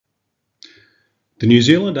The New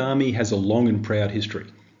Zealand Army has a long and proud history.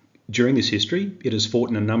 During this history, it has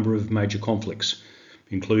fought in a number of major conflicts,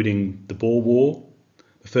 including the Boer War,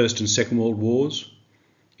 the First and Second World Wars,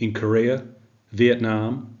 in Korea,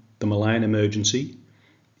 Vietnam, the Malayan Emergency,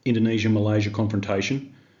 Indonesia-Malaysia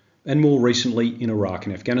confrontation, and more recently in Iraq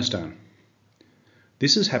and Afghanistan.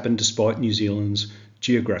 This has happened despite New Zealand's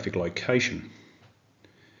geographic location.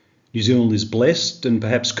 New Zealand is blessed and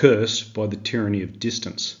perhaps cursed by the tyranny of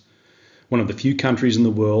distance. One of the few countries in the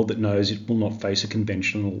world that knows it will not face a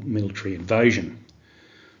conventional military invasion.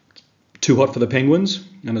 Too hot for the Penguins,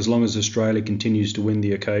 and as long as Australia continues to win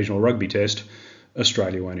the occasional rugby test,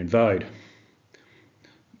 Australia won't invade.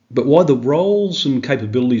 But while the roles and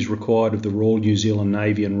capabilities required of the Royal New Zealand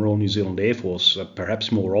Navy and Royal New Zealand Air Force are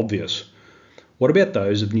perhaps more obvious, what about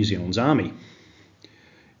those of New Zealand's Army?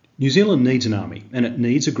 New Zealand needs an army, and it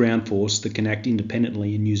needs a ground force that can act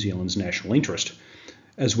independently in New Zealand's national interest,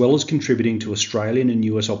 as well as contributing to Australian and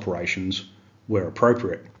US operations where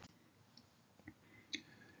appropriate.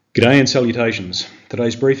 G'day and salutations.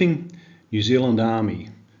 Today's briefing, New Zealand Army,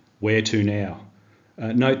 where to now?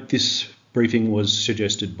 Note this briefing was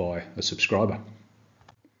suggested by a subscriber.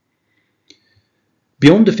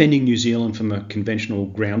 Beyond defending New Zealand from a conventional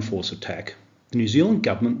ground force attack, the New Zealand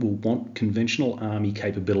government will want conventional army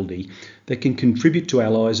capability that can contribute to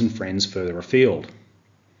allies and friends further afield.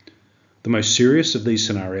 The most serious of these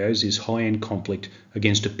scenarios is high-end conflict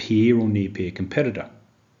against a peer or near-peer competitor.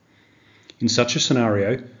 In such a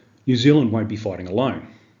scenario, New Zealand won't be fighting alone.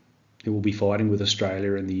 It will be fighting with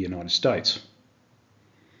Australia and the United States.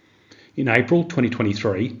 In April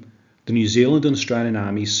 2023, the New Zealand and Australian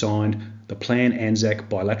armies signed the Plan Anzac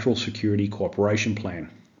Bilateral Security Cooperation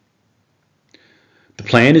Plan. The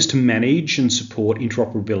plan is to manage and support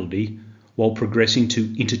interoperability while progressing to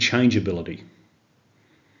interchangeability.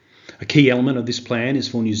 A key element of this plan is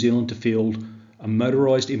for New Zealand to field a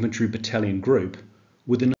motorised infantry battalion group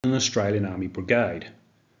within an Australian Army brigade,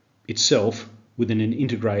 itself within an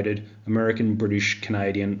integrated American, British,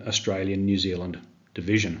 Canadian, Australian, New Zealand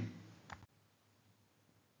division.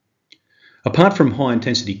 Apart from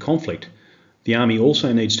high-intensity conflict, the Army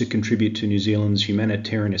also needs to contribute to New Zealand's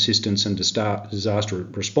humanitarian assistance and disaster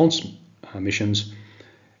response missions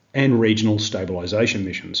and regional stabilisation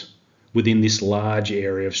missions within this large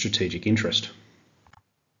area of strategic interest.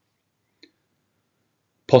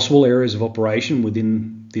 Possible areas of operation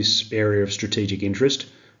within this area of strategic interest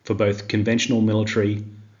for both conventional military,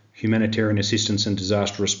 humanitarian assistance and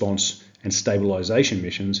disaster response and stabilisation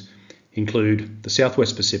missions include the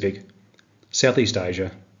Southwest Pacific, Southeast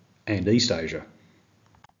Asia and East Asia.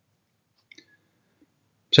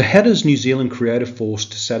 So how does New Zealand create a force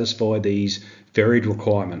to satisfy these varied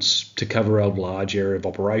requirements to cover a large area of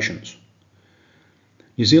operations?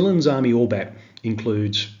 New Zealand's Army ORBAT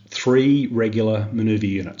includes 3 regular manoeuvre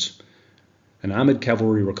units, an Armoured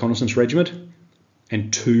Cavalry Reconnaissance Regiment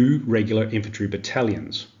and 2 regular infantry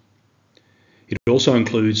battalions. It also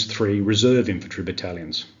includes 3 reserve infantry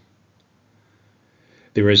battalions.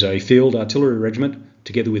 There is a Field Artillery Regiment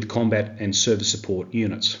together with combat and service support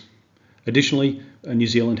units. Additionally, New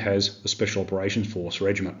Zealand has a Special Operations Force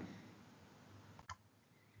regiment.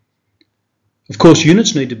 Of course,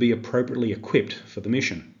 units need to be appropriately equipped for the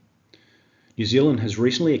mission. New Zealand has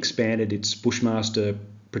recently expanded its Bushmaster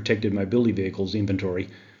protected mobility vehicles inventory,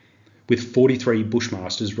 with 43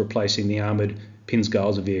 Bushmasters replacing the armoured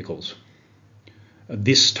Pinzgauser vehicles.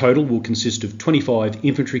 This total will consist of 25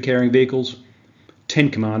 infantry carrying vehicles,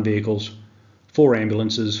 10 command vehicles, 4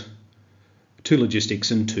 ambulances, 2 logistics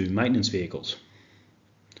and 2 maintenance vehicles.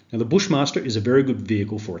 Now, the Bushmaster is a very good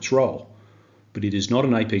vehicle for its role, but it is not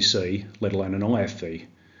an APC, let alone an IFV,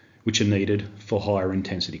 which are needed for higher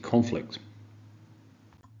intensity conflict.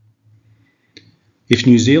 If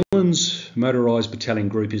New Zealand's motorised battalion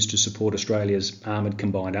group is to support Australia's Armoured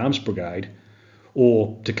Combined Arms Brigade,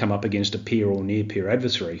 or to come up against a peer or near-peer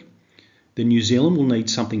adversary, then New Zealand will need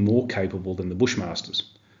something more capable than the Bushmasters,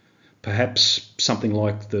 perhaps something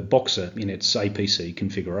like the Boxer in its APC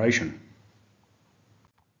configuration.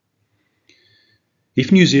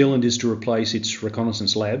 If New Zealand is to replace its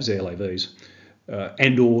reconnaissance labs, ALAVs,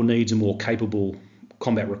 and or needs a more capable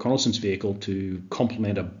combat reconnaissance vehicle to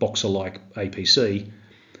complement a Boxer-like APC,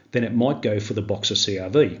 then it might go for the Boxer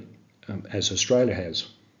CRV, as Australia has.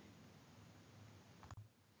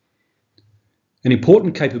 An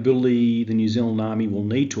important capability the New Zealand Army will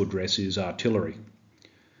need to address is artillery.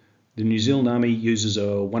 The New Zealand Army uses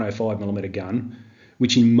a 105mm gun,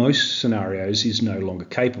 which in most scenarios is no longer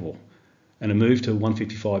capable, and a move to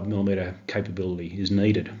 155mm capability is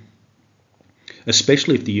needed,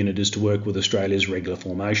 especially if the unit is to work with Australia's regular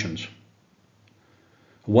formations.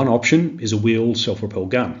 One option is a wheeled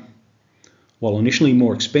self-propelled gun. While initially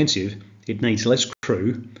more expensive, it needs less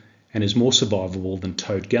crew and is more survivable than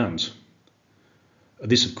towed guns.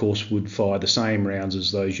 This, of course, would fire the same rounds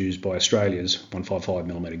as those used by Australia's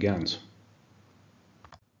 155mm guns.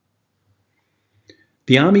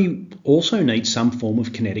 The Army also needs some form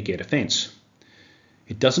of kinetic air defence.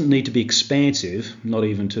 It doesn't need to be expansive, not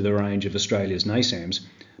even to the range of Australia's NASAMS,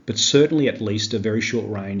 but certainly at least a very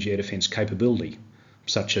short-range air defence capability,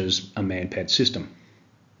 such as a MANPAD system.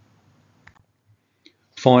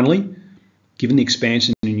 Finally, given the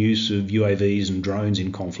expansion and use of UAVs and drones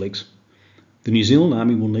in conflicts, the New Zealand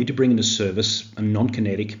Army will need to bring into service a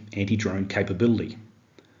non-kinetic anti-drone capability.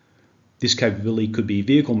 This capability could be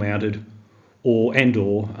vehicle-mounted or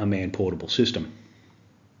a man-portable system.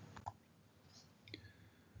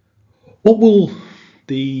 What will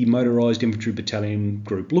the Motorised Infantry Battalion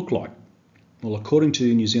Group look like? Well, according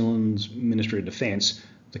to New Zealand's Ministry of Defence,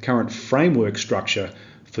 the current framework structure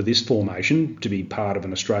for this formation to be part of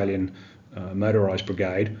an Australian motorised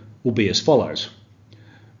brigade will be as follows.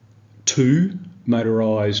 2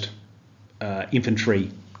 motorised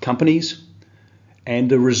infantry companies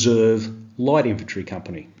and a reserve light infantry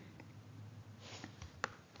company.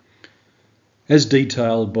 As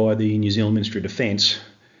detailed by the New Zealand Ministry of Defence,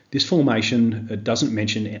 this formation doesn't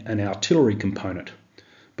mention an artillery component,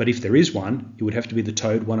 but if there is one, it would have to be the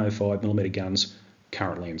towed 105mm guns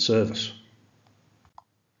currently in service.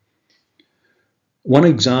 One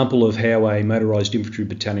example of how a motorised infantry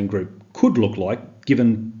battalion group could look like,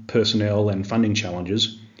 given personnel and funding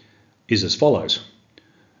challenges, is as follows.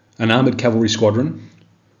 An armoured cavalry squadron,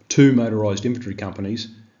 2 motorised infantry companies,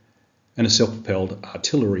 and a self-propelled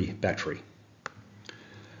artillery battery.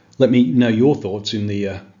 Let me know your thoughts in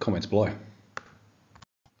the comments below.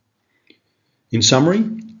 In summary,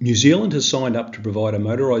 New Zealand has signed up to provide a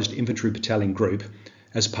motorised infantry battalion group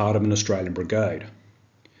as part of an Australian brigade.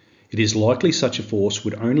 It is likely such a force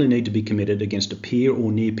would only need to be committed against a peer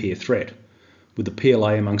or near-peer threat, with the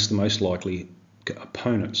PLA amongst the most likely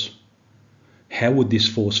opponents. How would this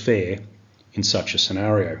force fare in such a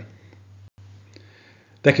scenario?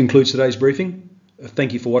 That concludes today's briefing.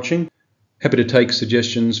 Thank you for watching. Happy to take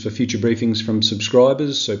suggestions for future briefings from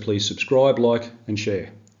subscribers, so please subscribe, like and share.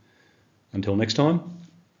 Until next time,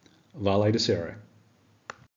 Vale Decero.